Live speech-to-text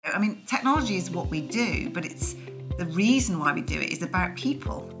I mean, technology is what we do, but it's the reason why we do it is about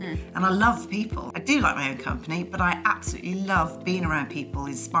people. And I love people. I do like my own company, but I absolutely love being around people,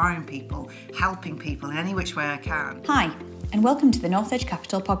 inspiring people, helping people in any which way I can. Hi, and welcome to the North Edge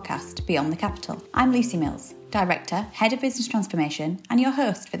Capital podcast, Beyond the Capital. I'm Lucy Mills, Director, Head of Business Transformation, and your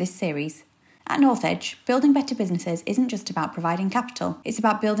host for this series. At North Edge, building better businesses isn't just about providing capital. It's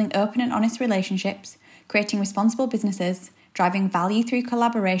about building open and honest relationships, creating responsible businesses, driving value through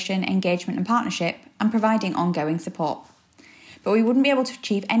collaboration, engagement and partnership, and providing ongoing support. But we wouldn't be able to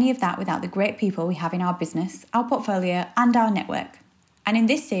achieve any of that without the great people we have in our business, our portfolio, and our network. And in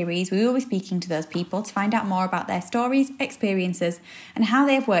this series, we will be speaking to those people to find out more about their stories, experiences, and how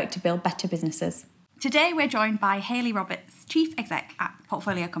they have worked to build better businesses. Today, we're joined by Hayley Roberts, Chief Exec at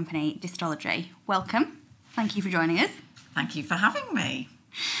portfolio company Distology. Welcome. Thank you for joining us. Thank you for having me.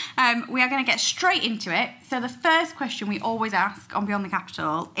 We are going to get straight into it. So the first question we always ask on Beyond the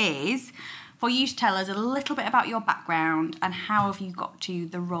Capital is for you to tell us a little bit about your background and how have you got to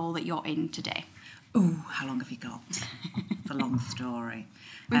the role that you're in today. Ooh, how long have you got? It's a long story.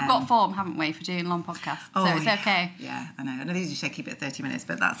 We've got form, haven't we, for doing long podcasts, so it's okay. Yeah, I know. I know they usually say keep it at 30 minutes,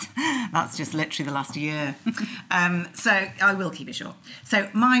 but that's just literally the last year. So I will keep it short. So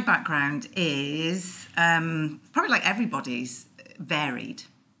my background is probably like everybody's, varied.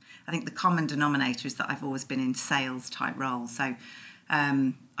 I think the common denominator is that I've always been in sales type roles. So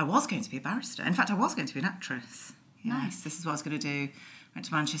I was going to be a barrister. In fact, I was going to be an actress. Yes, nice. This is what I was going to do. Went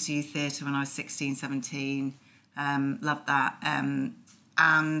to Manchester Youth Theatre when I was 16, 17. Loved that. And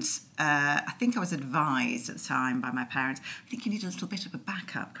I think I was advised at the time by my parents, I think you need a little bit of a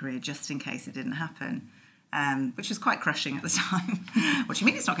backup career just in case it didn't happen, which was quite crushing at the time. What do you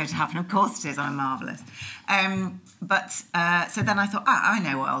mean it's not going to happen? Of course it is, I'm marvellous. So then I thought, I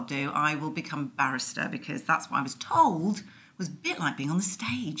know what I'll do. I will become a barrister because that's what I was told was a bit like being on the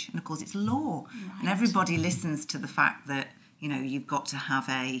stage. And of course it's law. Right. And everybody listens to the fact that, you know, you've got to have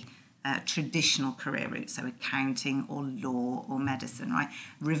a traditional career route, so accounting or law or medicine, right?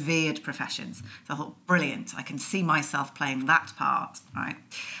 Revered professions. So I thought, brilliant, I can see myself playing that part, right?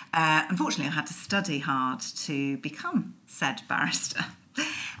 Unfortunately, I had to study hard to become said barrister.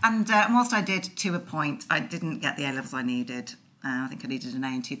 And whilst I did to a point, I didn't get the A-levels I needed. I think I needed an A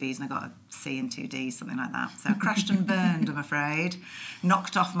and 2 Bs and I got a C and 2 Ds, something like that. So crashed and burned, I'm afraid.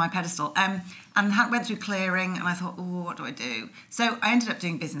 Knocked off my pedestal. And went through clearing and I thought, what do I do? So I ended up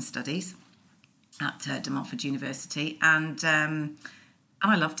doing business studies at De Montfort University and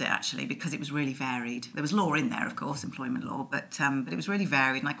I loved it actually because it was really varied. There was law in there, of course, employment law, but it was really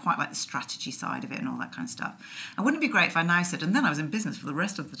varied and I quite liked the strategy side of it and all that kind of stuff. And wouldn't it be great if I now said, and then I was in business for the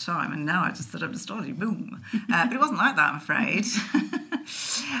rest of the time and now I just set up Distology, boom. But it wasn't like that, I'm afraid.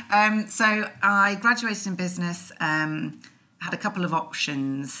 So I graduated in business, had a couple of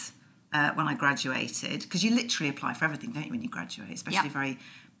options when I graduated, because you literally apply for everything, don't you, when you graduate, especially very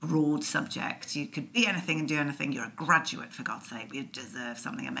broad subject. You could be anything and do anything. You're a graduate, for God's sake. You deserve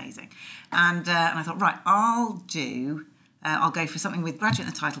something amazing. And I thought, right, I'll go for something with graduate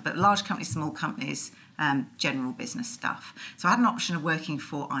in the title, but large companies, small companies, general business stuff. So I had an option of working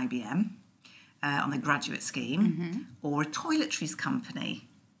for IBM on the graduate scheme or a toiletries company.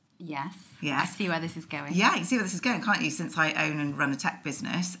 Yes. I see where this is going. Yeah, you see where this is going, can't you? Since I own and run a tech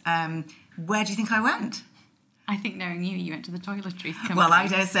business. Where do you think I went? I think knowing you went to the toiletries company. Well, I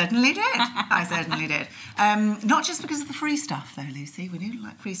certainly did. I certainly did. Not just because of the free stuff, though, Lucy. We do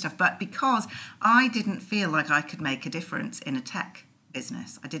like free stuff. But because I didn't feel like I could make a difference in a tech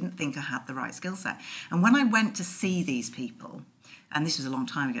business. I didn't think I had the right skill set. And when I went to see these people, and this was a long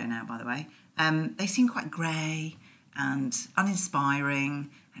time ago now, by the way, they seemed quite grey and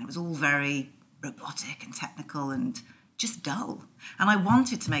uninspiring. And it was all very robotic and technical and just dull. And I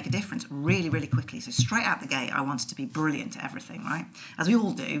wanted to make a difference really, really quickly. So straight out the gate, I wanted to be brilliant at everything, right? As we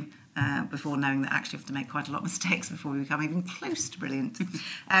all do, before knowing that actually we have to make quite a lot of mistakes before we become even close to brilliant.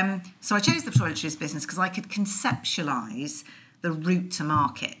 So I chose the toiletries business because I could conceptualise the route to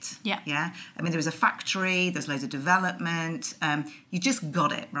market. Yeah. I mean, there was a factory, there's loads of development. You just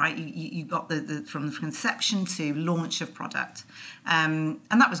got it, right? You got the from the conception to launch of product. And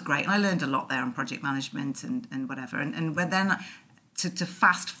that was great. And I learned a lot there on project management and whatever. And then to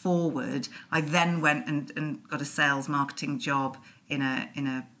fast forward, I then went and got a sales marketing job in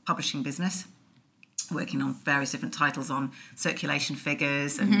a publishing business, working on various different titles on circulation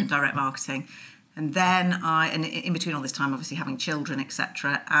figures and direct marketing. And then and in between all this time, obviously having children,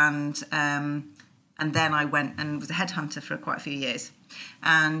 etc. And then I went and was a headhunter for quite a few years,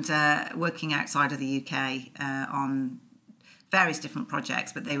 and working outside of the UK on various different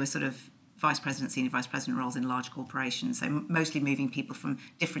projects, but they were sort of vice president, senior vice president roles in large corporations. So mostly moving people from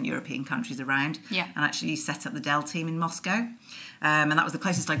different European countries around. Yeah. And actually set up the Dell team in Moscow. And that was the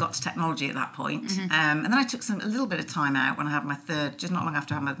closest I got to technology at that point. Mm-hmm. And then I took a little bit of time out when I had just not long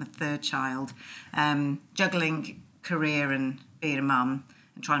after I had my third child. Juggling career and being a mum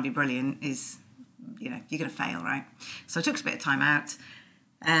and trying to be brilliant is, you're going to fail, right? So I took a bit of time out.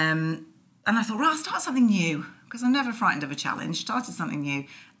 And I thought, I'll start something new, because I'm never frightened of a challenge. Started something new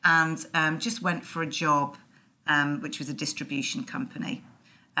and just went for a job, which was a distribution company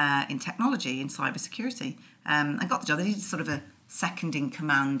in technology, in cybersecurity. I got the job. They needed sort of a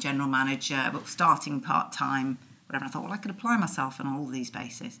second-in-command general manager, but starting part-time, whatever. I thought, I could apply myself on all these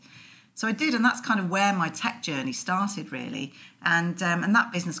bases. So I did, and that's kind of where my tech journey started, really. And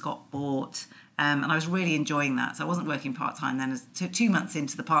that business got bought. And I was really enjoying that. So I wasn't working part-time then. As 2 months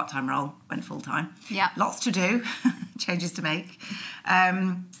into the part-time role, went full-time. Yeah. Lots to do, changes to make.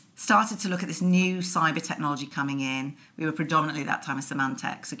 Started to look at this new cyber technology coming in. We were predominantly at that time a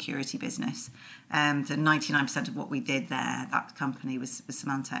Symantec security business. So 99% of what we did there, that company was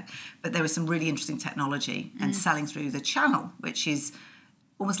Symantec. But there was some really interesting technology and selling through the channel, which is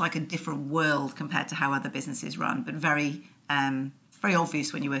almost like a different world compared to how other businesses run, but very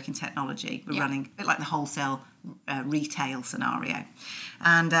obvious when you work in technology. We're running a bit like the wholesale retail scenario.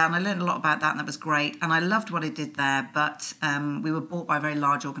 And I learned a lot about that, and that was great. And I loved what I did there, but we were bought by a very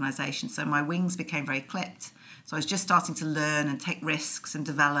large organisation, so my wings became very clipped. So I was just starting to learn and take risks and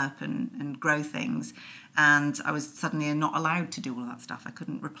develop and grow things. And I was suddenly not allowed to do all of that stuff. I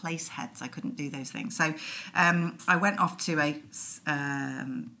couldn't replace heads. I couldn't do those things. So I went off to a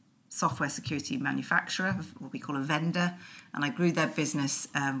software security manufacturer, what we call a vendor, and I grew their business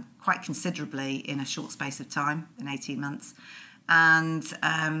quite considerably in a short space of time, in 18 months. And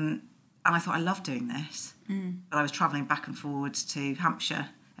I thought, I love doing this. But I was travelling back and forwards to Hampshire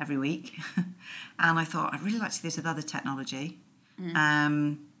every week. And I thought, I'd really like to do this with other technology.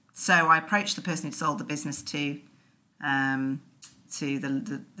 So I approached the person who'd sold the business to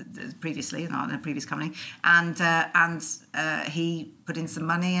the previously, not in a previous company, and he put in some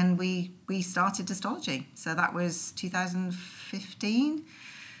money, and we started Distology. So that was 2015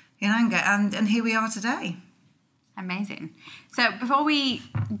 in anger, and here we are today. Amazing. So before we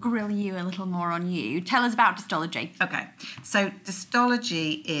grill you a little more on you, tell us about Distology. Okay, so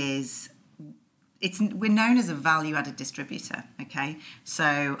Distology we're known as a value-added distributor, okay?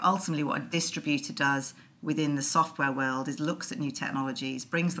 So ultimately what a distributor does within the software world is looks at new technologies,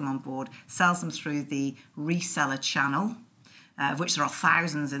 brings them on board, sells them through the reseller channel, of which there are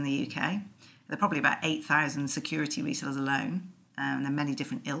thousands in the UK. There are probably about 8,000 security resellers alone, and there are many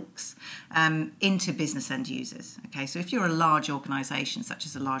different ilks, into business end users, okay? So if you're a large organisation, such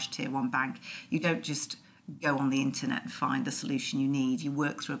as a large tier 1 bank, you don't just go on the internet and find the solution you need. You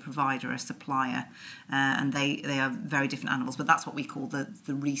work through a provider, a supplier, and they are very different animals, but that's what we call the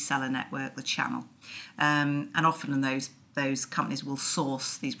reseller network, the channel. And often those companies will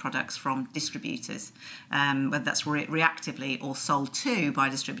source these products from distributors, whether that's reactively or sold to by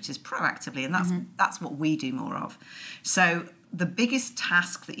distributors proactively, and that's what we do more of. So the biggest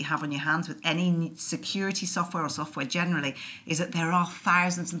task that you have on your hands with any security software or software generally is that there are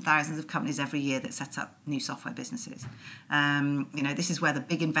thousands and thousands of companies every year that set up new software businesses. This is where the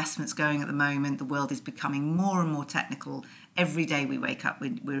big investment's going at the moment. The world is becoming more and more technical. Every day we wake up,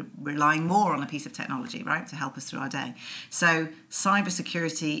 we're relying more on a piece of technology, right, to help us through our day. So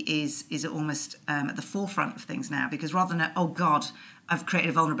cybersecurity is almost at the forefront of things now, because rather than, oh God, I've created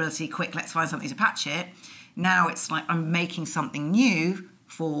a vulnerability, quick, let's find something to patch it. Now it's like I'm making something new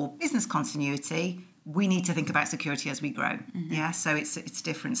for business continuity. We need to think about security as we grow. Yeah, so it's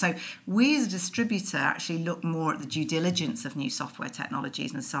different. So we as a distributor actually look more at the due diligence of new software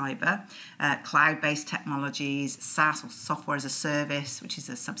technologies and cyber, cloud-based technologies, SaaS or software as a service, which is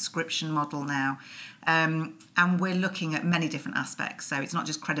a subscription model now. And we're looking at many different aspects. So it's not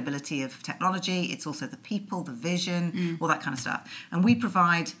just credibility of technology, it's also the people, the vision, all that kind of stuff. And we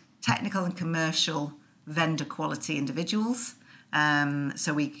provide technical and commercial vendor quality individuals.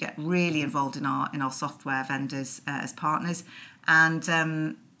 So we get really involved in our software vendors as partners, and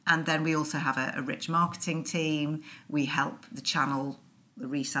then we also have a rich marketing team. We help the channel, the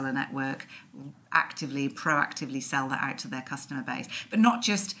reseller network, proactively sell that out to their customer base. But not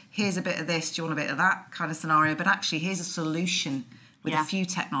just here's a bit of this, do you want a bit of that kind of scenario, but actually here's a solution with a few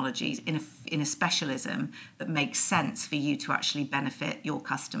technologies in a specialism that makes sense for you to actually benefit your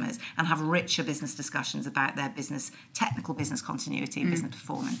customers and have richer business discussions about their technical business continuity and business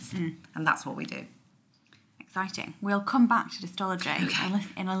performance. And that's what we do. Exciting. We'll come back to Distology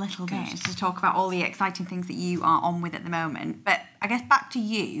in a little bit to talk about all the exciting things that you are on with at the moment. But I guess back to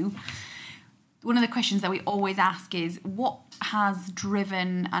you. one of the questions that we always ask is, what has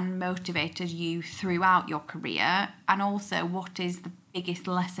driven and motivated you throughout your career? And also, what is the biggest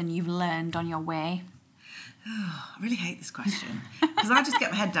lesson you've learned on your way? Oh, I really hate this question because I just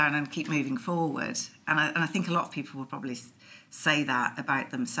get my head down and keep moving forward. And I think a lot of people will probably say that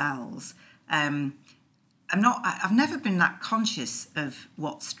about themselves. I've never been that conscious of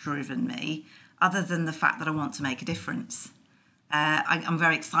what's driven me, other than the fact that I want to make a difference. I'm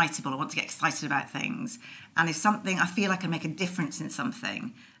very excitable. I want to get excited about things. And if something, I feel I can make a difference in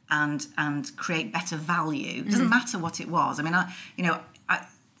something and create better value, it doesn't matter what it was. I mean,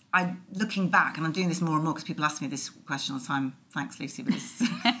 I looking back, and I'm doing this more and more because people ask me this question all the time. Thanks, Lucy, but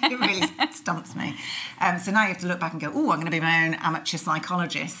it really stumps me. So now you have to look back and go, oh, I'm going to be my own amateur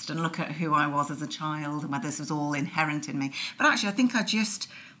psychologist and look at who I was as a child and whether this was all inherent in me. But actually, I think I just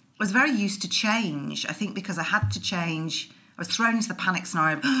was very used to change. I think because I had to change, I was thrown into the panic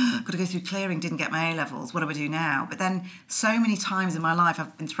scenario of, got to go through clearing, didn't get my A-levels, what do I do now? But then so many times in my life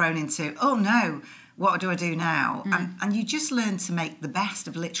I've been thrown into, oh no, what do I do now? And you just learn to make the best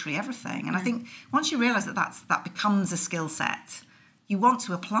of literally everything. And I think once you realise that becomes a skill set, you want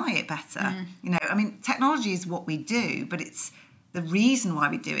to apply it better. You know, I mean, technology is what we do, but it's the reason why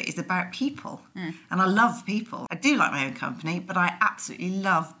we do it is about people. And I love people. I do like my own company, but I absolutely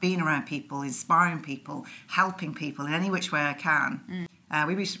love being around people, inspiring people, helping people in any which way I can.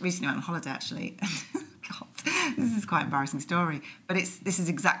 We recently went on holiday, actually. God, this is quite an embarrassing story, but this is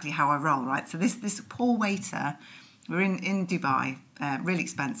exactly how I roll, right? So this poor waiter, we're in Dubai, really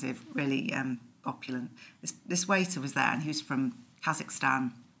expensive, really opulent. This waiter was there, and he was from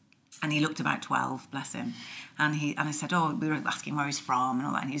Kazakhstan, and he looked about 12, bless him. And I said, oh, we were asking where he's from and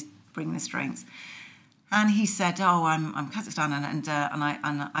all that, and he was bringing us drinks. And he said, oh, I'm Kazakhstan,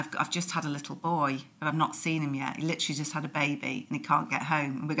 and I've just had a little boy, but I've not seen him yet. He literally just had a baby, and he can't get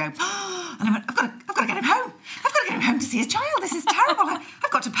home. And we go, oh, and I went, I've got to get him home. I've got to get him home to see his child. This is terrible.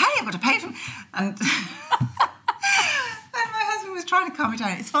 I've got to pay for him. And my husband was trying to calm me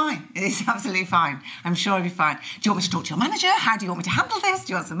down. It's fine. It's absolutely fine. I'm sure it'll be fine. Do you want me to talk to your manager? How do you want me to handle this?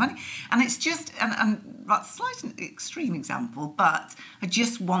 Do you want some money? And it's just, and that's a slight extreme example, but I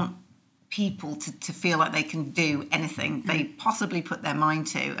just want people to feel like they can do anything they possibly put their mind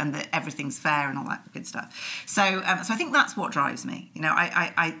to, and that everything's fair and all that good stuff. So I think that's what drives me. You know,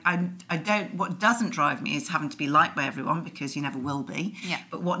 I don't. What doesn't drive me is having to be liked by everyone, because you never will be. Yeah.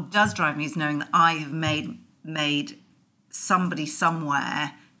 But what does drive me is knowing that I have made somebody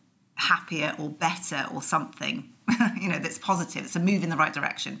somewhere happier or better or something. You know, that's positive. It's a move in the right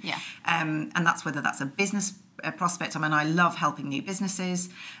direction. Yeah. And that's whether that's a business prospect. I mean, I love helping new businesses.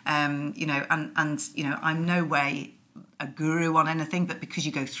 You know, and you know, I'm no way a guru on anything, but because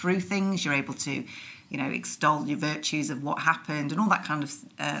you go through things, you're able to, you know, extol your virtues of what happened and all that kind of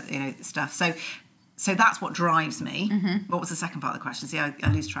you know, stuff. So that's what drives me. What was the second part of the question? See, I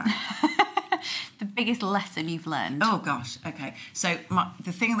lose track. The biggest lesson you've learned? Oh, gosh. Okay. So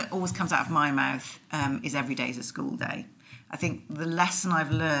the thing that always comes out of my mouth is every day is a school day. I think the lesson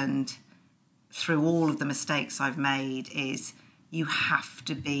I've learned through all of the mistakes I've made is you have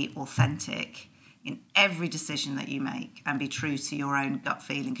to be authentic in every decision that you make and be true to your own gut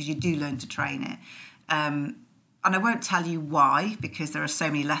feeling, because you do learn to train it. And I won't tell you why, because there are so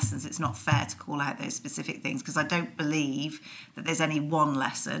many lessons. It's not fair to call out those specific things, because I don't believe that there's any one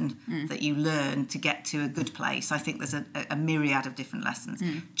lesson that you learn to get to a good place. I think there's a myriad of different lessons.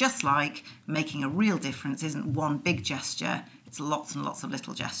 Just like making a real difference isn't one big gesture, it's lots and lots of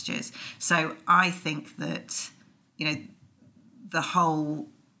little gestures. So I think that, you know, the whole,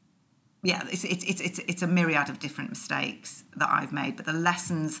 yeah, it's a myriad of different mistakes that I've made. But the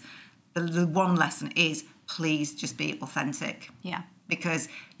lessons, the one lesson is, please just be authentic. Yeah. Because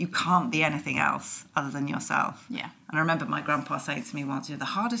you can't be anything else other than yourself. Yeah. And I remember my grandpa saying to me once, you know, the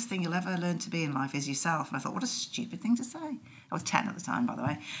hardest thing you'll ever learn to be in life is yourself. And I thought, what a stupid thing to say. I was 10 at the time, by the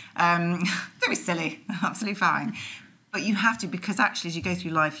way. Don't be silly. Absolutely fine. But you have to, because actually as you go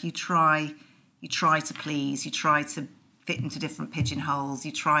through life, you try to please, you try to fit into different pigeonholes,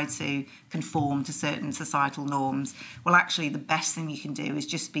 you try to conform to certain societal norms. Well, actually, the best thing you can do is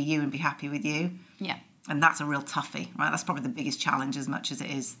just be you and be happy with you. Yeah. And that's a real toughie, right? That's probably the biggest challenge as much as it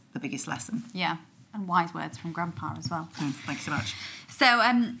is the biggest lesson. Yeah, and wise words from Grandpa as well. Thank you so much. So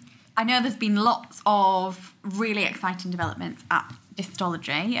I know there's been lots of really exciting developments at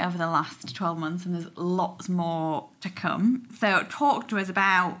Distology over the last 12 months, and there's lots more to come. So talk to us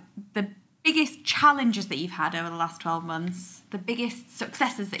about the biggest challenges that you've had over the last 12 months, the biggest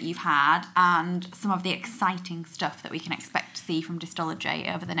successes that you've had, and some of the exciting stuff that we can expect to see from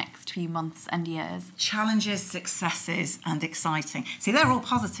Distology over the next few months and years. Challenges, successes, and exciting. See, they're all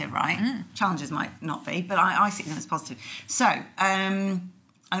positive, right? Challenges might not be, but I see them as positive. So, I'm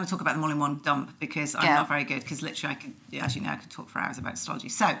going to talk about them all in one dump because I'm not very good, because literally as you know, I could talk for hours about Distology.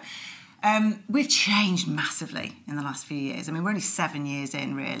 So, we've changed massively in the last few years. I mean, we're only 7 years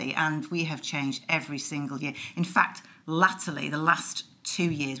in, really, and we have changed every single year. In fact, latterly, the last 2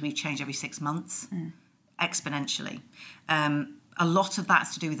 years, we've changed every 6 months, exponentially. A lot of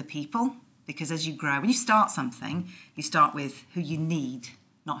that's to do with the people, because as you grow, when you start something, you start with who you need,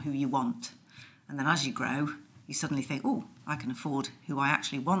 not who you want. And then as you grow, you suddenly think, oh, I can afford who I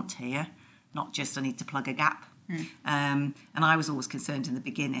actually want here, not just I need to plug a gap. And I was always concerned in the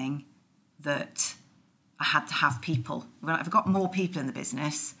beginning that I had to have people. When I've got more people in the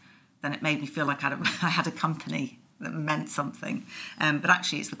business, then it made me feel like I had a company that meant something. But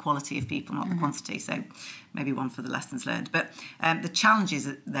actually, it's the quality of people, not the quantity. So maybe one for the lessons learned. But the challenges,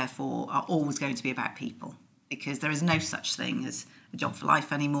 therefore, are always going to be about people, because there is no such thing as a job for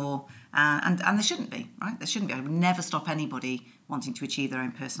life anymore. And there shouldn't be, right? There shouldn't be. I would never stop anybody wanting to achieve their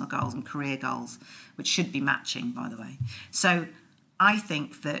own personal goals and career goals, which should be matching, by the way. So I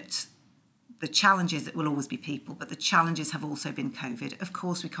think that the challenges that will always be people, but the challenges have also been COVID. Of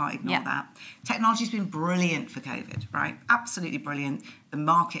course, we can't ignore that. Technology's been brilliant for COVID, right? Absolutely brilliant. The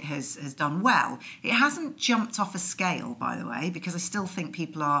market has done well. It hasn't jumped off a scale, by the way, because I still think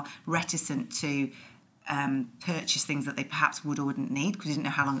people are reticent to purchase things that they perhaps would or wouldn't need, because we didn't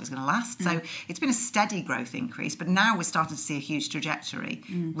know how long it was going to last. So it's been a steady growth increase, but now we're starting to see a huge trajectory,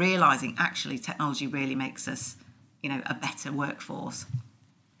 realising actually technology really makes us, a better workforce.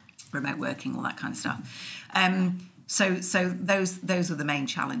 Remote working, all that kind of stuff. So those were the main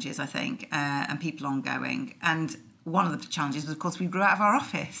challenges, I think, and people ongoing. And one of the challenges was, of course, we grew out of our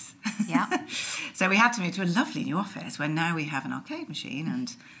office. Yeah. So we had to move to a lovely new office where now we have an arcade machine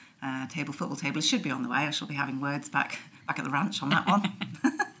and football table. It should be on the way. I shall be having words back at the ranch on that one.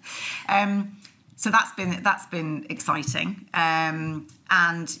 So that's been exciting. And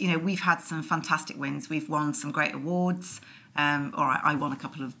we've had some fantastic wins. We've won some great awards. I won a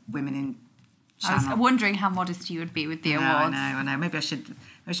couple of women in channel. I was wondering how modest you would be with the awards. I know. Maybe I should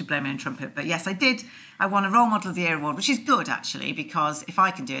blow my own trumpet. But yes, I did. I won a Role Model of the Year award, which is good, actually, because if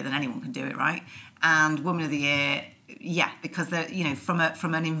I can do it, then anyone can do it, right? And Woman of the Year, because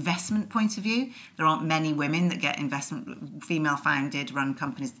from an investment point of view, there aren't many women that get investment. Female-founded, run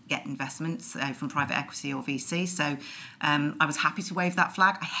companies get investments from private equity or VC. So I was happy to wave that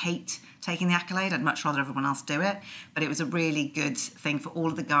flag. I hate taking the accolade. I'd much rather everyone else do it. But it was a really good thing for all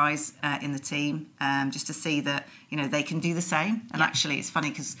of the guys in the team, just to see that, they can do the same. And actually, it's funny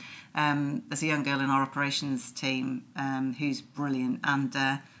because there's a young girl in our operations team who's brilliant.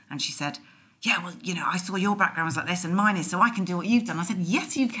 And she said, yeah, well, I saw your background was like this and mine is, so I can do what you've done. I said,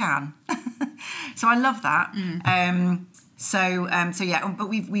 yes, you can. So I love that. But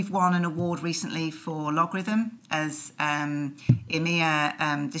we've won an award recently for Logarithm as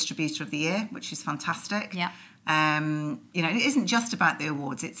EMEA Distributor of the Year, which is fantastic. Yeah. It isn't just about the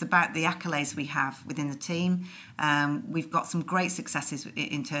awards, it's about the accolades we have within the team. We've got some great successes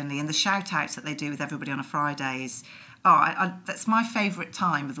internally, and the shout outs that they do with everybody on a Friday is, that's my favourite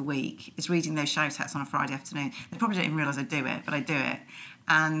time of the week, is reading those shout outs on a Friday afternoon. They probably don't even realise I do it, but I do it.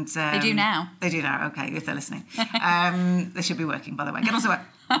 And they do now. They do now, okay, if they're listening. They should be working, by the way. Get on to work.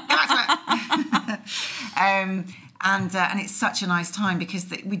 Get back to work. And it's such a nice time because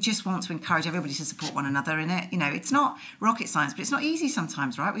we just want to encourage everybody to support one another in it. It's not rocket science, but it's not easy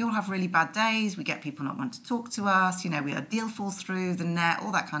sometimes, right? We all have really bad days. We get people not wanting to talk to us. A deal falls through the net,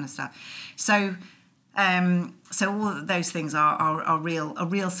 all that kind of stuff. So all of those things are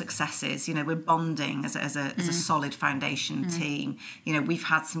real successes. We're bonding as a solid foundation team. We've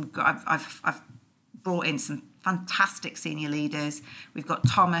had some. I've brought in some fantastic senior leaders. We've got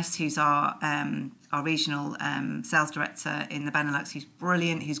Thomas, who's our regional sales director in the Benelux, who's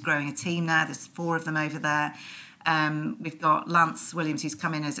brilliant, who's growing a team now. There's 4 of them over there. We've got Lance Williams, who's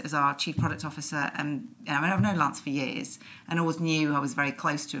come in as our Chief Product Officer. I've known Lance for years and always knew I was very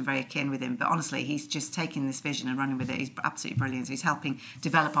close to him, very akin with him. But honestly, he's just taken this vision and running with it. He's absolutely brilliant. So he's helping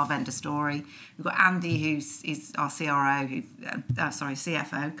develop our vendor story. We've got Andy, who's our CRO,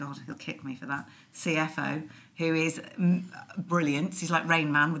 CFO. God, he'll kick me for that. CFO, who is brilliant. He's like Rain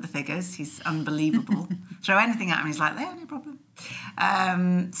Man with the figures. He's unbelievable. Throw anything at him, he's like, yeah, no problem.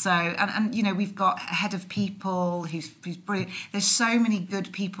 We've got a head of people who's brilliant. There's so many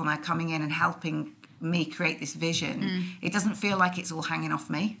good people now coming in and helping me create this vision, it doesn't feel like it's all hanging off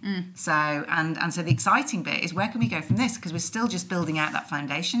me. So and so the exciting bit is, where can we go from this? Because we're still just building out that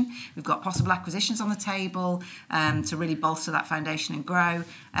foundation. We've got possible acquisitions on the table to really bolster that foundation and grow.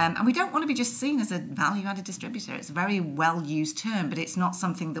 And we don't want to be just seen as a value-added distributor. It's a very well-used term, but it's not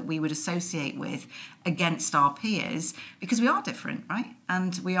something that we would associate with against our peers, because we are different, right?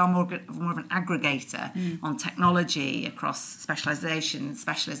 And we are more of an aggregator on technology across specialisations,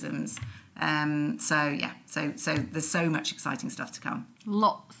 specialisms. So there's so much exciting stuff to come.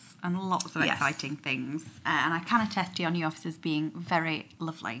 Lots and lots of exciting things. And I can attest to your new offices being very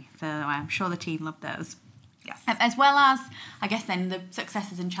lovely. So I'm sure the team love those. Yes. As well as, I guess then, the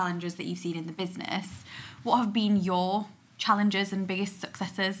successes and challenges that you've seen in the business, what have been your challenges and biggest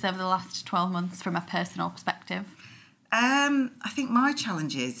successes over the last 12 months from a personal perspective? I think my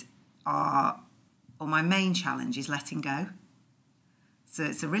challenges are, or my main challenge is letting go. So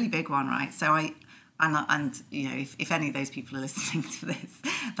it's a really big one, right? So and you know, if any of those people are listening to this,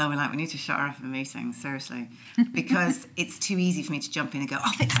 they'll be like, we need to shut her up in a meeting, seriously. Because it's too easy for me to jump in and go,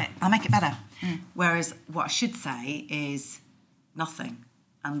 I'll fix it, I'll make it better. Whereas what I should say is nothing,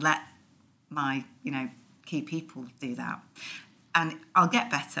 and let my, key people do that. And I'll get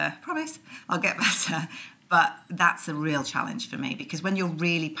better, promise, I'll get better. But that's a real challenge for me, because when you're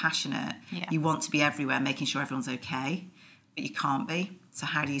really passionate, you want to be everywhere, making sure everyone's okay, but you can't be. So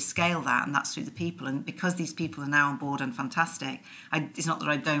how do you scale that? And that's through the people. And because these people are now on board and fantastic, it's not that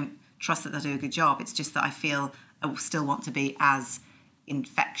I don't trust that they'll do a good job. It's just that I feel I still want to be as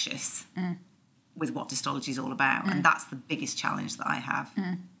infectious with what Distology is all about. And that's the biggest challenge that I have.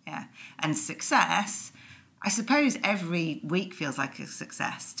 Yeah. And success, I suppose every week feels like a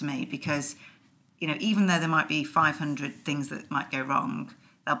success to me, because, even though there might be 500 things that might go wrong,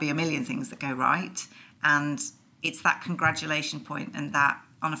 there'll be a million things that go right. And it's that congratulation point, and that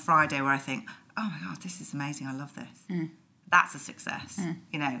on a Friday where I think, oh my God, this is amazing, I love this. That's a success,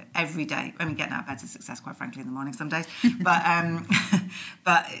 every day. I mean, getting out of bed's a success, quite frankly, in the morning some days. But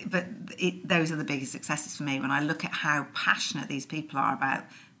those are the biggest successes for me, when I look at how passionate these people are about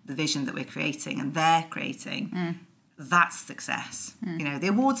the vision that we're creating and they're creating. That's success. The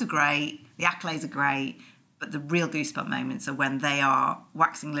awards are great, the accolades are great, but the real goosebump moments are when they are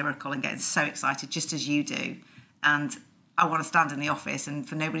waxing lyrical and getting so excited, just as you do. And I want to stand in the office and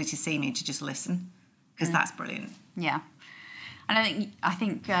for nobody to see me, to just listen, because that's brilliant. Yeah. And I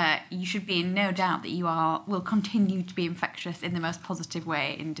think you should be in no doubt that you will continue to be infectious in the most positive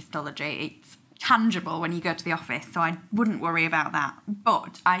way in Distology. It's tangible when you go to the office, so I wouldn't worry about that.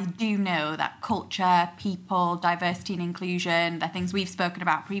 But I do know that culture, people, diversity and inclusion, the things we've spoken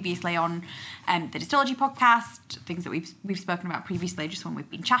about previously on the Distology podcast, things that we've spoken about previously just when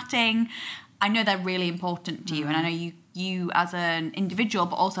we've been chatting, I know they're really important to you, and I know you as an individual,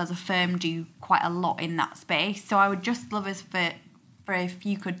 but also as a firm, do quite a lot in that space. So I would just love us for if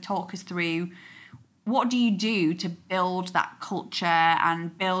you could talk us through, what do you do to build that culture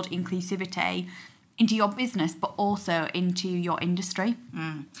and build inclusivity into your business, but also into your industry?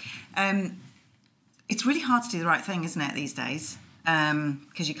 It's really hard to do the right thing, isn't it, these days?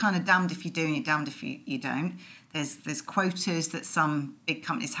 Because you're kind of damned if you do and you're damned if you don't. There's quotas that some big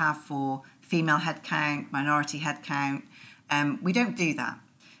companies have for female headcount, minority headcount. We don't do that.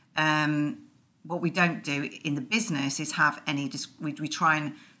 What we don't do in the business is have any. We try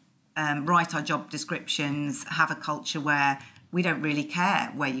and write our job descriptions, have a culture where we don't really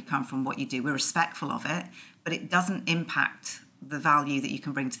care where you come from, what you do. We're respectful of it, but it doesn't impact the value that you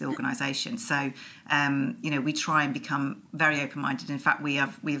can bring to the organisation. So, we try and become very open-minded. In fact, we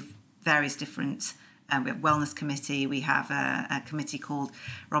have various different. We have wellness committee. We have a committee called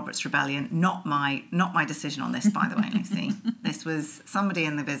Robert's Rebellion. Not my decision on this, by the way, Lucy. This was somebody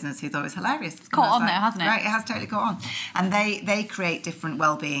in the business who thought it was hilarious. It's caught on there, hasn't it? Right, it has totally caught on. And they create different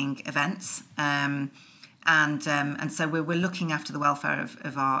wellbeing events. And so we're looking after the welfare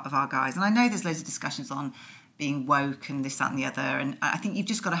of our guys. And I know there's loads of discussions on being woke and this, that and the other. And I think you've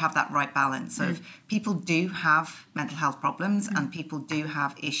just got to have that right balance of people do have mental health problems and people do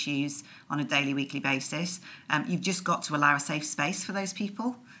have issues on a daily, weekly basis. You've just got to allow a safe space for those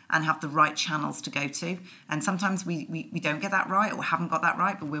people and have the right channels to go to. And sometimes we don't get that right or haven't got that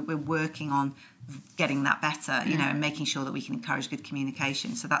right, but we're working on getting that better, and making sure that we can encourage good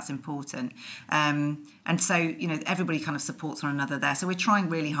communication. So that's important. And so, everybody kind of supports one another there. So we're trying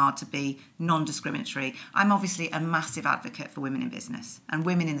really hard to be non-discriminatory. I'm obviously a massive advocate for women in business and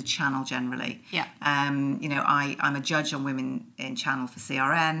women in the channel generally. Yeah. I'm a judge on Women in Channel for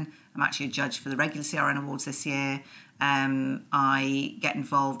CRN. I'm actually a judge for the regular CRN Awards this year. I get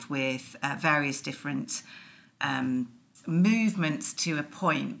involved with various different movements to a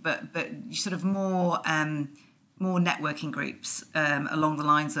point, but sort of more networking groups along the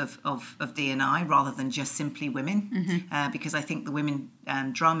lines of D&I rather than just simply women, because I think the women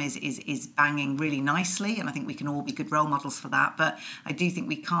drum is banging really nicely, and I think we can all be good role models for that. But I do think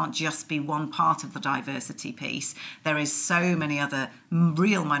we can't just be one part of the diversity piece. There is so many other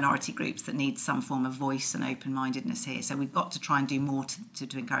real minority groups that need some form of voice and open-mindedness here. So we've got to try and do more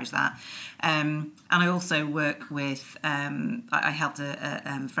to encourage that. And I also work with, I helped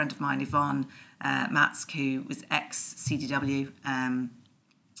a friend of mine, Yvonne Matsk, who was ex-CDW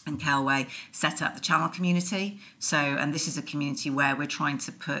and Kelway, set up the channel community. So, and this is a community where we're trying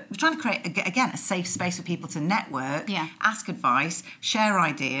to create, again, a safe space for people to network, ask advice, share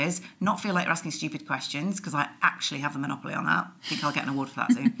ideas, not feel like they're asking stupid questions, because I actually have the monopoly on that. I think I'll get an award for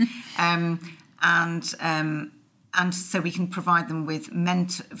that soon. And so we can provide them with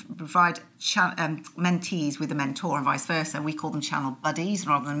mentees with a mentor and vice versa. We call them channel buddies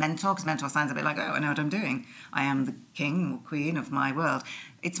rather than mentor, because mentor sounds a bit like, oh, I know what I'm doing. I am the king or queen of my world.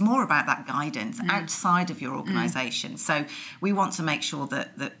 It's more about that guidance outside of your organisation. So we want to make sure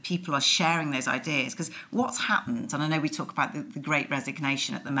that people are sharing those ideas, because what's happened, and I know we talk about the great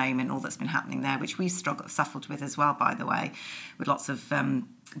resignation at the moment, all that's been happening there, which we've suffered with as well, by the way, with lots of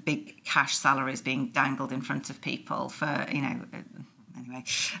big cash salaries being dangled in front of people for,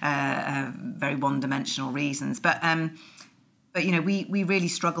 very one-dimensional reasons. But we really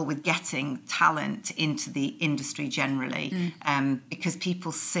struggle with getting talent into the industry generally, because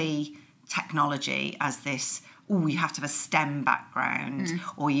people see technology as this, you have to have a STEM background,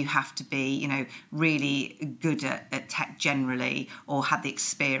 or you have to be, really good at tech generally, or had the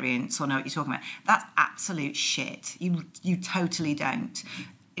experience, or know what you're talking about. That's absolute shit. You totally don't.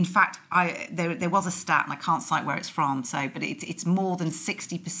 In fact, there was a stat, and I can't cite where it's from, but it's more than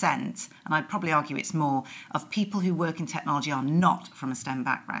 60%, and I'd probably argue it's more, of people who work in technology are not from a STEM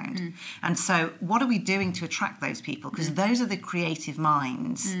background. And so what are we doing to attract those people? Because those are the creative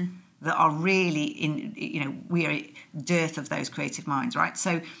minds that are really we are a dearth of those creative minds, right?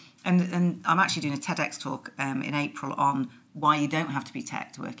 So, and I'm actually doing a TEDx talk in April on why you don't have to be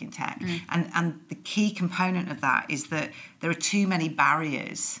tech to work in tech. And the key component of that is that there are too many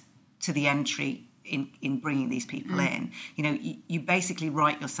barriers to the entry in bringing these people in. You basically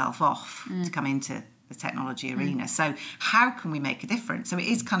write yourself off to come into the technology arena. So how can we make a difference? So it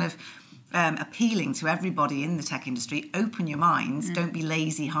is kind of appealing to everybody in the tech industry. Open your minds, don't be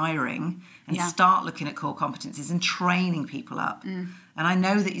lazy hiring, and start looking at core competencies and training people up. And I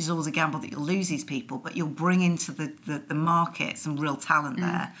know that it's always a gamble that you'll lose these people, but you'll bring into the market some real talent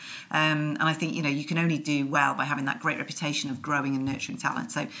there. And I think, you can only do well by having that great reputation of growing and nurturing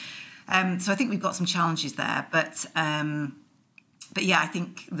talent. So I think we've got some challenges there. But yeah, I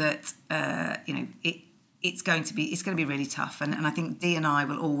think that, it's going to be really tough. And I think D&I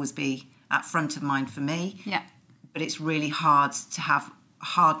will always be at front of mind for me. Yeah. But it's really hard to have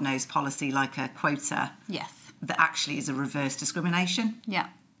hard-nosed policy like a quota. Yes. That actually is a reverse discrimination. Yeah.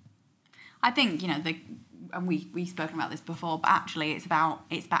 I think, and we've spoken about this before, but actually it's about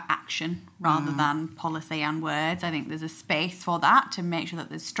action rather than policy and words. I think there's a space for that, to make sure that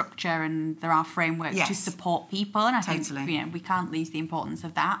there's structure and there are frameworks to support people. And I think, we can't lose the importance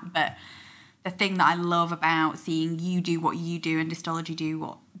of that. But the thing that I love about seeing you do what you do and Distology do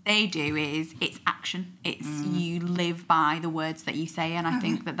what they do is it's action. It's you live by the words that you say, and I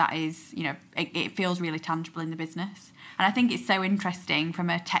think that is, it feels really tangible in the business. And I think it's so interesting from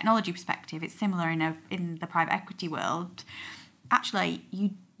a technology perspective. It's similar in the private equity world. Actually,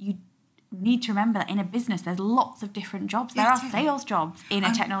 you need to remember that in a business there's lots of different jobs. There are sales jobs in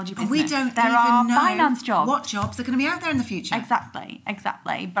a technology business. We don't there even are know finance jobs. What jobs are going to be out there in the future. Exactly.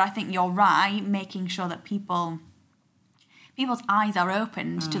 But I think you're right, making sure that people's eyes are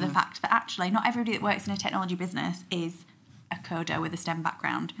opened to the fact that actually not everybody that works in a technology business is a coder with a STEM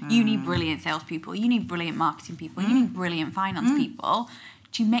background. You need brilliant salespeople, you need brilliant marketing people, you need brilliant finance people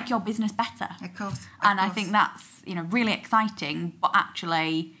to make your business better. Of course. I think that's really exciting, but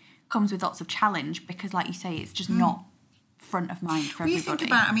actually comes with lots of challenge, because like you say, it's just not front of mind for everybody. You think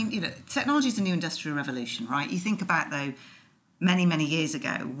about, technology is a new industrial revolution, right? You think about, though, many, many years ago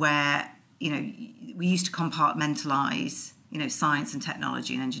where, we used to compartmentalise, science and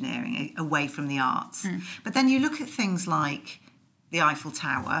technology and engineering away from the arts. But then you look at things like the Eiffel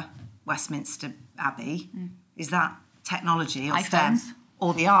Tower, Westminster Abbey. Is that technology or STEM?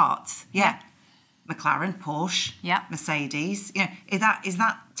 Or the arts? Yeah. McLaren, Porsche, Mercedes. Is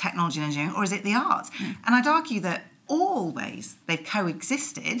that technology and engineering, or is it the arts? And I'd argue that always they've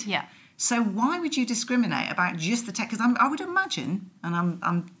coexisted. Yeah. So why would you discriminate about just the tech? Because I would imagine, and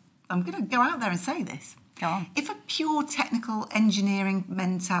I'm going to go out there and say this, Go on. If a pure technical engineering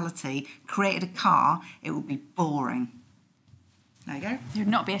mentality created a car, it would be boring. There you go. It would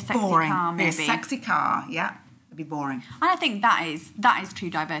not be a sexy Boring. car, maybe. Be a sexy car, yeah. It'd be boring. And I think that is true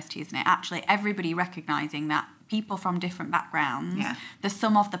diversity, isn't it? Actually, everybody recognising that people from different backgrounds, the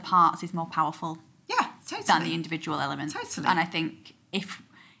sum of the parts is more powerful than the individual elements. Totally. And I think if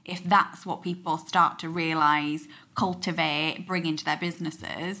that's what people start to realise, cultivate, bring into their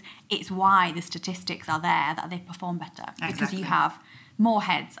businesses, it's why the statistics are there that they perform better. Exactly. Because you have more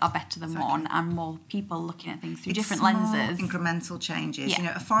heads are better than one, and more people looking at things through different lenses. Incremental changes.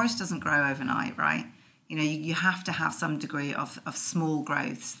 Yeah. A forest doesn't grow overnight, right? You have to have some degree of small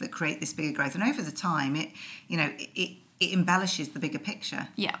growths that create this bigger growth, and over the time, it embellishes the bigger picture.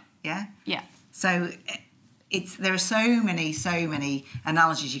 Yeah. Yeah. Yeah. So there are so many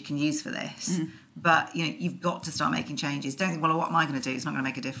analogies you can use for this, but you've got to start making changes. Don't think, well, what am I going to do? It's not going to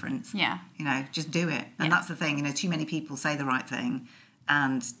make a difference. Yeah. Just do it, and that's the thing. Too many people say the right thing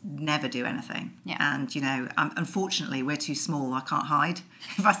and never do anything. Yeah. And unfortunately, we're too small. I can't hide.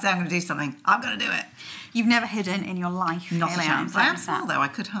 If I say I'm going to do something, I'm going to do it. You've never hidden in your life. Not really, a chance. I am small though. I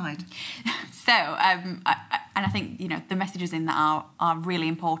could hide. So, I think the messages in that are really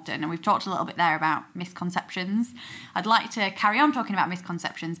important, and we've talked a little bit there about misconceptions. I'd like to carry on talking about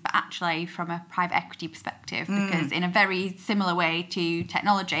misconceptions, but actually from a private equity perspective, because in a very similar way to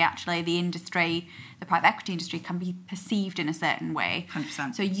technology, actually the private equity industry can be perceived in a certain way.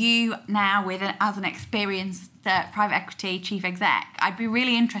 100%. So you now, as an experienced private equity chief exec, I'd be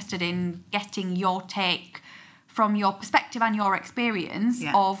really interested in getting your take from your perspective and your experience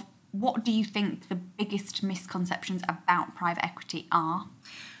of what do you think the biggest misconceptions about private equity are?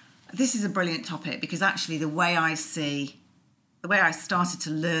 This is a brilliant topic because actually the way I started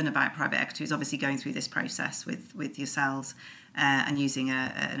to learn about private equity was obviously going through this process with yourselves and using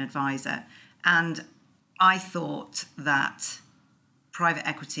an advisor. And I thought that private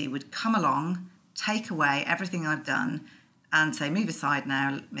equity would come along, take away everything I've done and say, move aside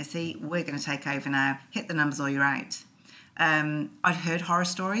now, Missy, we're going to take over now, hit the numbers or you're out. I'd heard horror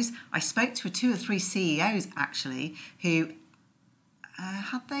stories. I spoke to 2 or 3 CEOs, actually, who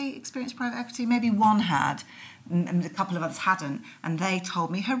had they experienced private equity? Maybe one had, and a couple of others hadn't, and they told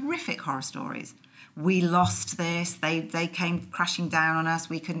me horrific horror stories. We lost this, they came crashing down on us,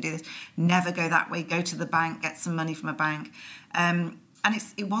 we couldn't do this, never go that way, go to the bank, get some money from a bank. And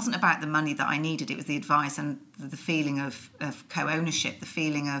it wasn't about the money that I needed, it was the advice and the feeling of co-ownership, the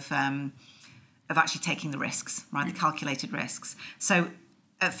feeling of actually taking the risks, right? The calculated risks. So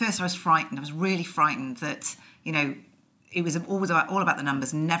at first I was frightened. I was really frightened that, it was always all about the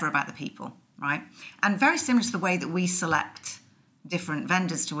numbers, never about the people, right? And very similar to the way that we select different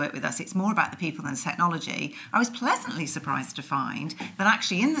vendors to work with us, it's more about the people than the technology. I was pleasantly surprised to find that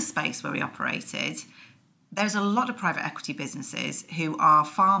actually in the space where we operated, there's a lot of private equity businesses who are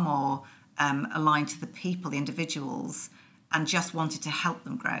far more aligned to the people, the individuals, and just wanted to help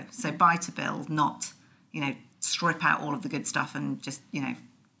them grow. So buy to build, not, strip out all of the good stuff and just,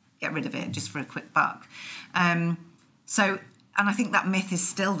 get rid of it just for a quick buck. And I think that myth is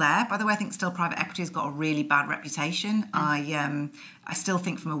still there. By the way, I think still private equity has got a really bad reputation. I still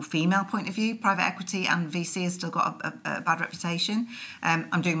think from a female point of view, private equity and VC has still got a bad reputation.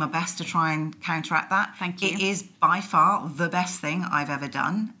 I'm doing my best to try and counteract that. Thank you. It is by far the best thing I've ever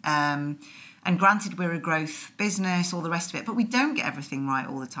done. And granted, we're a growth business, all the rest of it, but we don't get everything right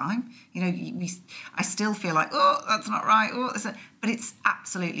all the time. I still feel like, oh, that's not right. But it's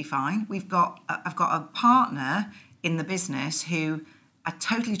absolutely fine. I've got a partner in the business who I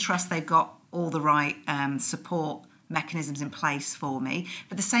totally trust they've got all the right support mechanisms in place for me.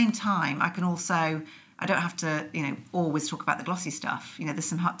 But at the same time, I don't have to, always talk about the glossy stuff. There's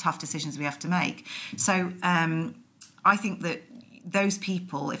some tough decisions we have to make. So I think that those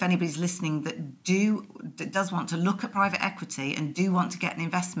people, if anybody's listening that does want to look at private equity and do want to get an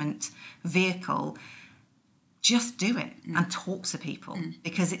investment vehicle, just do it and talk to people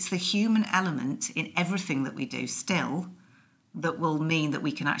because it's the human element in everything that we do still that will mean that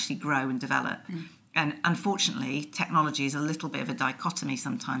we can actually grow and develop. And unfortunately, technology is a little bit of a dichotomy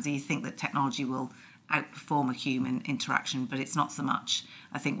sometimes. You think that technology will outperform a human interaction, but it's not so much.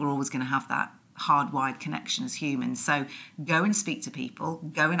 I think we're always going to have that hardwired connection as humans. So go and speak to people,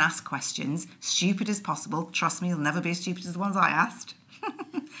 go and ask questions, stupid as possible. Trust me, you'll never be as stupid as the ones I asked.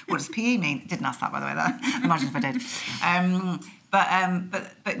 What does PE mean? Didn't ask that, by the way. Imagine if I did.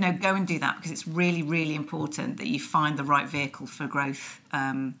 But no, go and do that because it's really, really important that you find the right vehicle for growth.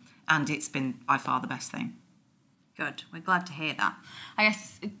 And it's been by far the best thing. Good. We're glad to hear that. I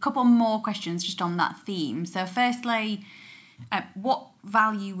guess a couple more questions just on that theme. So firstly, what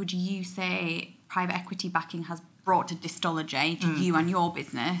value would you say private equity backing has brought to Distology, to you and your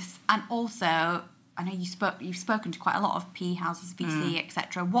business, and also I know you've spoken to quite a lot of PE houses, VC,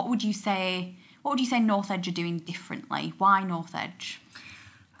 etc. What would you say North Edge are doing differently? Why North Edge?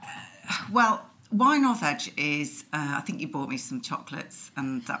 Well, why North Edge is, I think you bought me some chocolates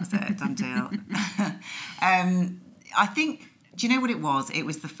and that was it, done deal. I think, do you know what it was? It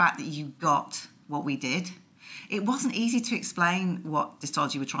was the fact that you got what we did. It wasn't easy to explain what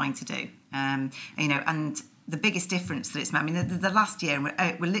Distology were trying to do, and the biggest difference that it's made. I mean, the last year,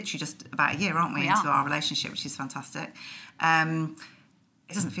 we're literally just about a year, aren't we, into our relationship, which is fantastic.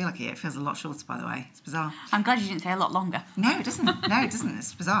 It doesn't feel like a year. It feels a lot shorter, by the way. It's bizarre. I'm glad you didn't say a lot longer. No, it doesn't.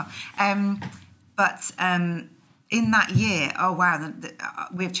 It's bizarre. But in that year, oh, wow,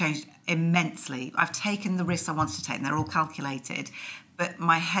 we've changed immensely. I've taken the risks I wanted to take, and they're all calculated. But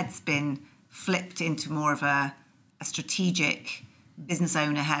my head's been flipped into more of a strategic business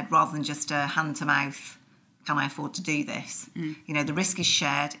owner head rather than just a hand-to-mouth, can I afford to do this? The risk is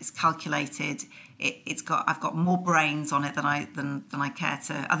shared, it's calculated, I've got more brains on it than I care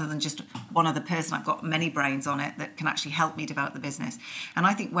to, other than just one other person. I've got many brains on it that can actually help me develop the business. And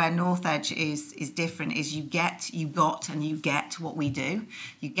I think where North Edge is different is you get what we do.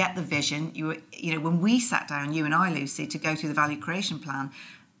 You get the vision. When we sat down, you and I, Lucy, to go through the value creation plan,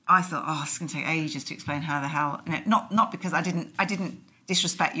 I thought, it's going to take ages to explain how the hell. Not because I didn't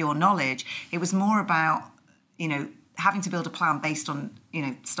disrespect your knowledge. It was more about having to build a plan based on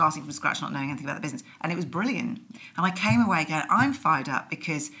starting from scratch, not knowing anything about the business, and it was brilliant. And I came away going, I'm fired up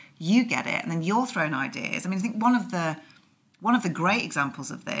because you get it, and then you're throwing ideas. I mean, I think one of the great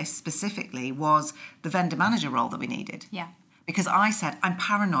examples of this specifically was the vendor manager role that we needed. Yeah. Because I said, I'm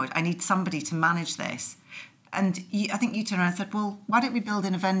paranoid. I need somebody to manage this. And I think you turned around and said, well, why don't we build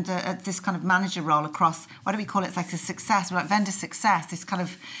in a vendor, this kind of manager role across, why don't we call it like a success, like vendor success, this kind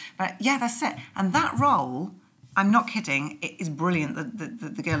of, yeah, that's it. And that role, I'm not kidding, it is brilliant.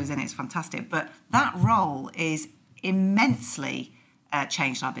 The girl who's in it is fantastic. But that role is immensely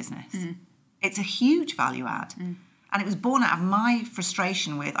changed our business. It's a huge value add. And it was born out of my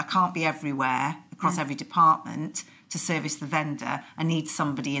frustration with, I can't be everywhere across every department to service the vendor. I need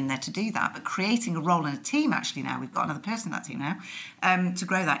somebody in there to do that. But creating a role in a team, actually now, we've got another person in that team now, to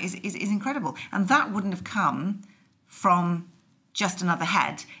grow that is incredible. And that wouldn't have come from just another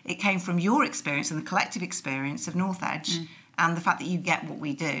head. It came from your experience and the collective experience of North Edge and the fact that you get what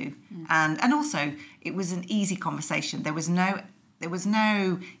we do. And also, it was an easy conversation. There was no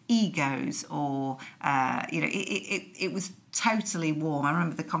egos or, it was totally warm. I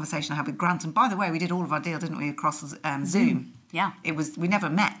remember the conversation I had with Grant. And by the way, we did all of our deal, didn't we, across Zoom? Yeah. We never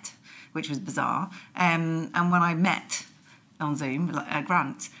met, which was bizarre. And when I met on Zoom,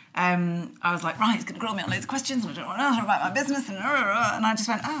 Grant, I was like, right, he's going to grill me on loads of questions and I don't want to know about my business. And I just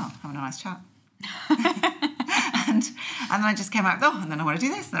went, having a nice chat. and then I just came out, and then I want to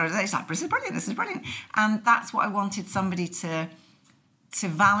do this. And it's like, this is brilliant. And that's what I wanted, somebody to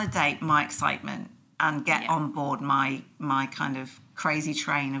validate my excitement and get on board my kind of crazy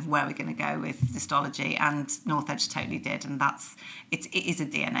train of where we're going to go with Distology, and North Edge totally did, and it is a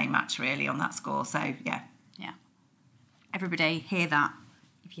DNA match really on that score. So yeah. Everybody hear that?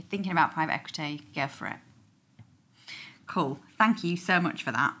 If you're thinking about private equity, go for it. Cool. Thank you so much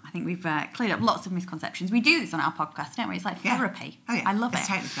for that. I think we've cleared up lots of misconceptions. We do this on our podcast, don't we? It's like therapy. Oh yeah. I love it's it.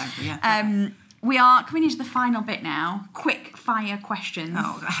 Totally therapy. Yeah. We are coming into the final bit now. Quick fire questions.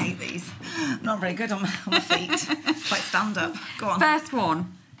 Oh, I hate these. Not very good on my feet. Like stand up. Go on. First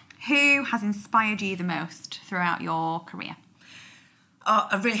one. Who has inspired you the most throughout your career? Oh,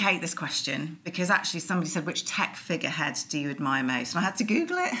 I really hate this question because actually somebody said, which tech figurehead do you admire most? And I had to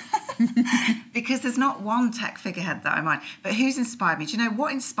Google it because there's not one tech figurehead that I admire. But who's inspired me? Do you know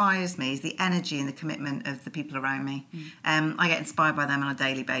what inspires me is the energy and the commitment of the people around me. I get inspired by them on a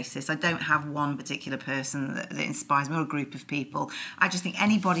daily basis. I don't have one particular person that inspires me or a group of people. I just think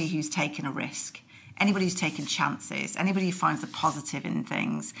anybody who's taken a risk, anybody who's taken chances, anybody who finds the positive in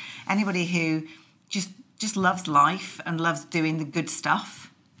things, anybody who just loves life and loves doing the good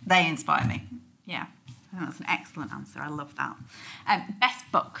stuff, they inspire me. Yeah, I think that's an excellent answer. I love that.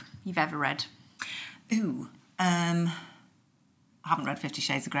 Best book you've ever read? Ooh, I haven't read 50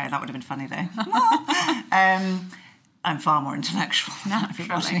 Shades of Grey. That would have been funny though. I'm far more intellectual.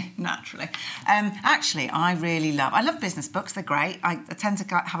 Naturally. Actually, I love business books. They're great. I tend to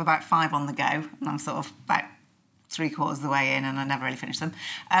have about 5 on the go, and I'm sort of about 3/4 of the way in, and I never really finish them.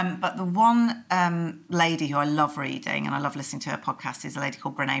 But the one lady who I love reading and I love listening to her podcast is a lady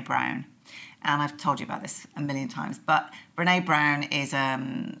called Brené Brown. And I've told you about this a million times. But Brené Brown is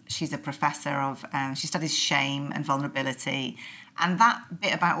she's a professor of she studies shame and vulnerability, And that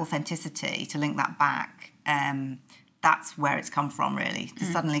bit about authenticity, to link that back, that's where it's come from, really. To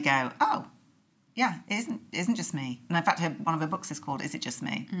suddenly go, oh, yeah, it isn't just me. And in fact, one of her books is called Is It Just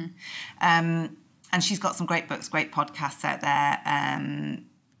Me? And she's got some great books, great podcasts out there.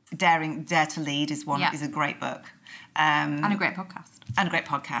 Dare to Lead is a great book. And a great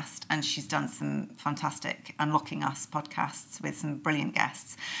podcast. And she's done some fantastic Unlocking Us podcasts with some brilliant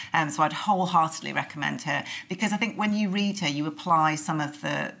guests. So I'd wholeheartedly recommend her, because I think when you read her, you apply some of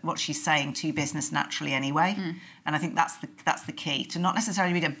what she's saying to business naturally anyway. And I think that's the key, to not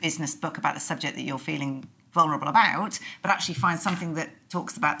necessarily read a business book about the subject that you're feeling vulnerable about, but actually find something that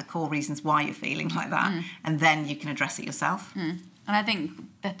talks about the core reasons why you're feeling like that, and then you can address it yourself. And I think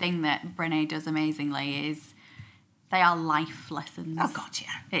the thing that Brené does amazingly is they are life lessons. Oh, God,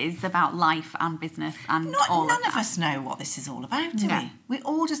 yeah. It is about life and business and all of that. None of us know what this is all about, do we? We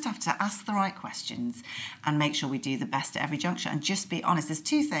all just have to ask the right questions and make sure we do the best at every juncture and just be honest. There's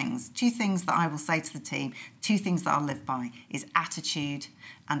two things that I will say to the team, two things that I'll live by, is attitude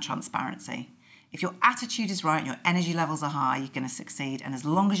and transparency. If your attitude is right and your energy levels are high, you're going to succeed. And as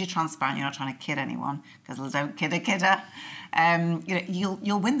long as you're transparent, you're not trying to kid anyone, because don't kid a kidder,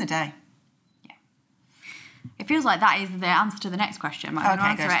 you'll win the day. Yeah. It feels like that is the answer to the next question. I'm going to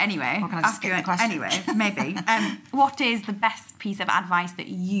answer it anyway. Well, can I just skip the question? Anyway, maybe. What is the best piece of advice that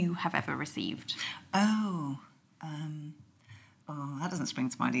you have ever received? Oh, that doesn't spring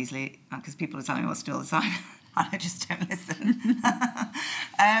to mind easily, because people are telling me what to do all the time. And I just don't listen.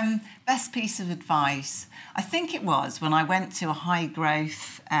 Best piece of advice, I think it was when I went to a high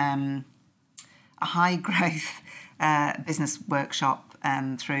growth business workshop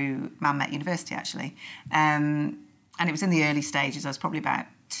through Man Met University, actually, and it was in the early stages. I was probably about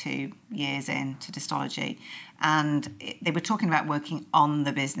 2 years into Distology, and they were talking about working on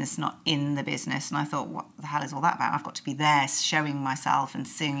the business, not in the business. And I thought, what the hell is all that about? I've got to be there, showing myself and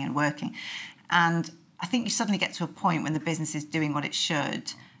seeing and working. And I think you suddenly get to a point when the business is doing what it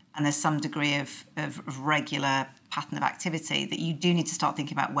should, and there's some degree of regular pattern of activity, that you do need to start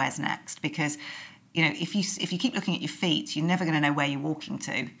thinking about where's next. Because, if you keep looking at your feet, you're never going to know where you're walking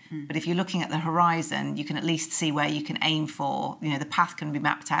to. But if you're looking at the horizon, you can at least see where you can aim for. The path can be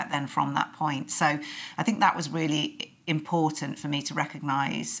mapped out then from that point. So I think that was really important for me to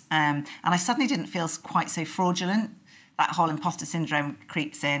recognise. And I suddenly didn't feel quite so fraudulent. That whole imposter syndrome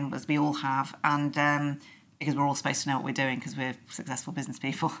creeps in, as we all have, and because we're all supposed to know what we're doing because we're successful business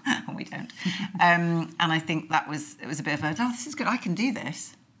people, and we don't. And I think it was a bit of this is good, I can do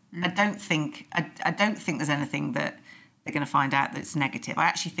this. I don't think there's anything that they're going to find out that's negative. I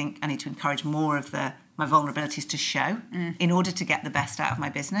actually think I need to encourage more of my vulnerabilities to show in order to get the best out of my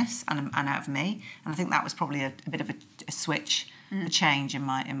business and out of me. And I think that was probably a bit of a switch, a change in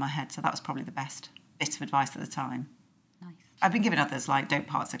my head. So that was probably the best bit of advice at the time. I've been given others, like, don't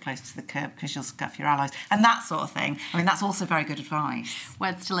park so close to the curb because you'll scuff your allies, and that sort of thing. I mean, that's also very good advice.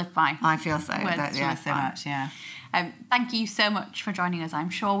 Words to live by. I feel so. Much, yeah. Thank you so much for joining us.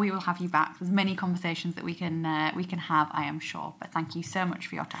 I'm sure we will have you back. There's many conversations that we can have, I am sure. But thank you so much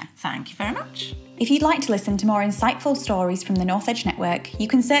for your time. Thank you very much. If you'd like to listen to more insightful stories from the North Edge Network, you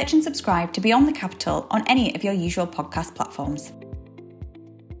can search and subscribe to Beyond the Capital on any of your usual podcast platforms.